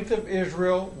strength of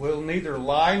Israel will neither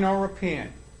lie nor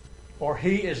repent, for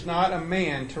he is not a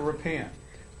man to repent.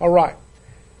 All right.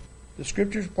 The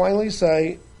scriptures plainly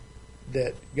say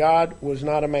that God was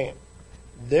not a man.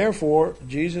 Therefore,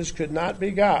 Jesus could not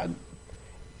be God.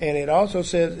 And it also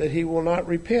says that he will not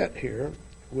repent here,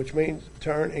 which means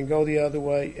turn and go the other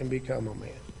way and become a man.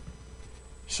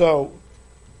 So,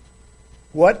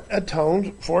 what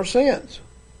atones for sins?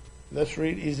 Let's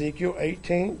read Ezekiel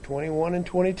 18:21 and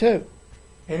 22.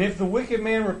 And if the wicked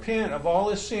man repent of all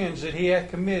his sins that he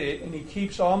hath committed, and he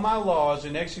keeps all my laws,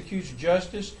 and executes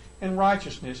justice and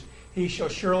righteousness, he shall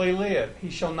surely live, he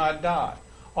shall not die.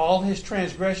 All his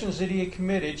transgressions that he had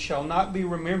committed shall not be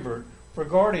remembered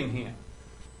regarding him.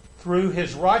 Through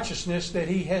his righteousness that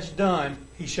he has done,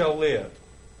 he shall live.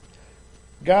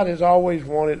 God has always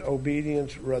wanted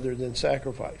obedience rather than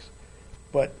sacrifice.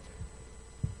 But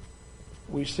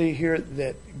we see here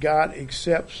that God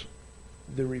accepts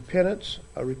the repentance,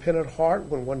 a repentant heart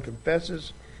when one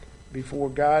confesses before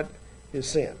God his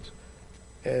sins.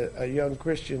 A young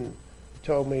Christian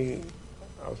told me,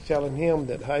 I was telling him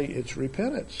that, hey, it's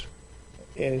repentance.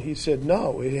 And he said,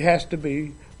 no, it has to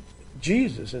be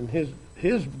Jesus and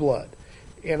his blood.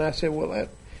 And I said, well,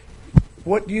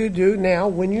 what do you do now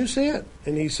when you sin?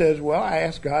 And he says, well, I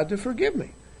ask God to forgive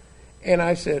me. And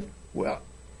I said, well,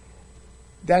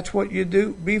 that's what you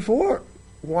do before.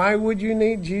 Why would you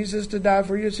need Jesus to die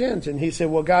for your sins? And he said,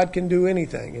 well, God can do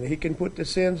anything, and he can put the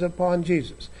sins upon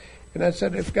Jesus. And I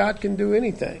said, if God can do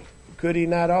anything, could he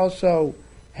not also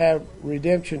have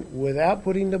redemption without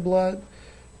putting the blood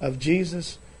of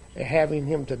Jesus and having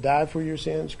him to die for your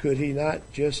sins? Could he not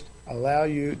just allow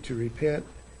you to repent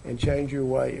and change your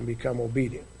way and become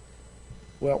obedient?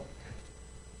 Well,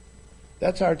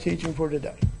 that's our teaching for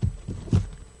today.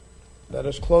 Let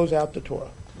us close out the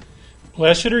Torah.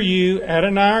 Blessed are you,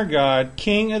 Adonai our God,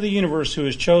 King of the universe, who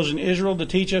has chosen Israel to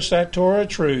teach us that Torah of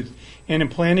truth and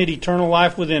implanted eternal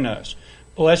life within us.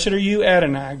 Blessed are you,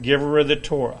 Adonai, giver of the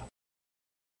Torah.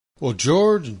 Well,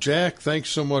 George and Jack, thanks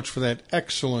so much for that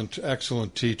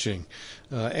excellent teaching.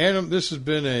 Adam, this has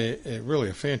been really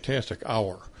a fantastic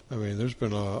hour. I mean, there's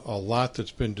been a lot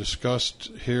that's been discussed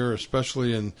here,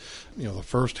 especially in the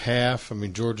first half. I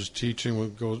mean, George's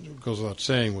teaching goes without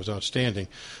saying was outstanding,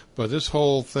 but this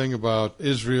whole thing about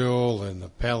Israel and the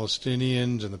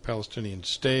Palestinians and the Palestinian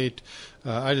state,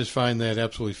 I just find that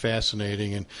absolutely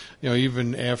fascinating. And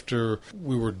even after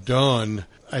we were done,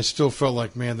 I still felt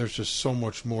like, man, there's just so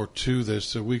much more to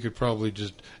this that we could probably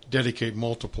just dedicate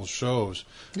multiple shows.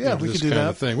 Yeah, we this could do kind that.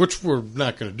 of thing, which we're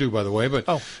not going to do, by the way.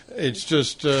 But it's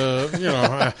just, I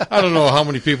don't know how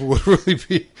many people would really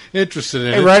be interested in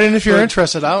it. Hey, write in if you're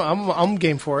interested. I'm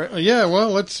game for it. Yeah, well,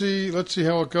 let's see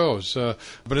how it goes.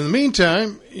 But in the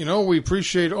meantime, we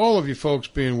appreciate all of you folks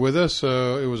being with us.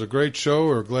 It was a great show.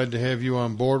 We're glad to have you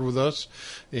on board with us,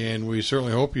 and we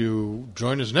certainly hope you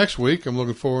join us next week. I'm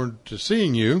looking forward to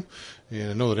seeing you.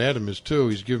 And I know that Adam is too.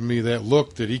 He's giving me that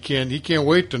look that he can't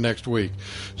wait till next week.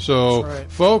 So,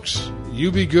 right. Folks,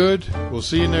 you be good. We'll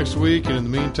see you next week. And in the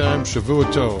meantime, Shavua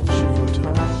Tov.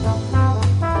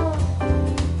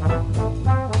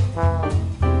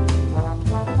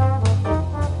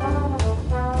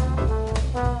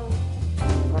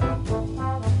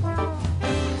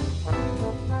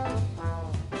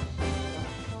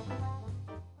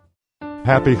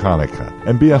 Happy Hanukkah,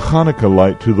 and be a Hanukkah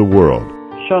light to the world.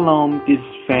 Shalom, this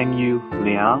is Feng Yu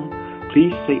Liang.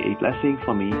 Please say a blessing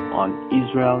for me on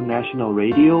Israel National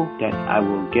Radio that I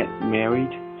will get married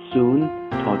soon.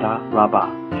 Toda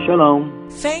Rabbah. Shalom.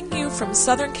 Feng Yu from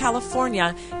Southern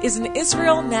California is an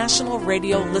Israel National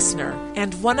Radio listener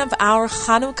and one of our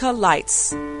Hanukkah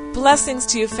lights. Blessings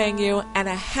to you, Feng Yu, and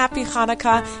a happy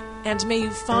Hanukkah, and may you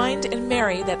find and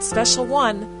marry that special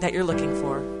one that you're looking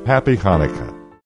for. Happy Hanukkah.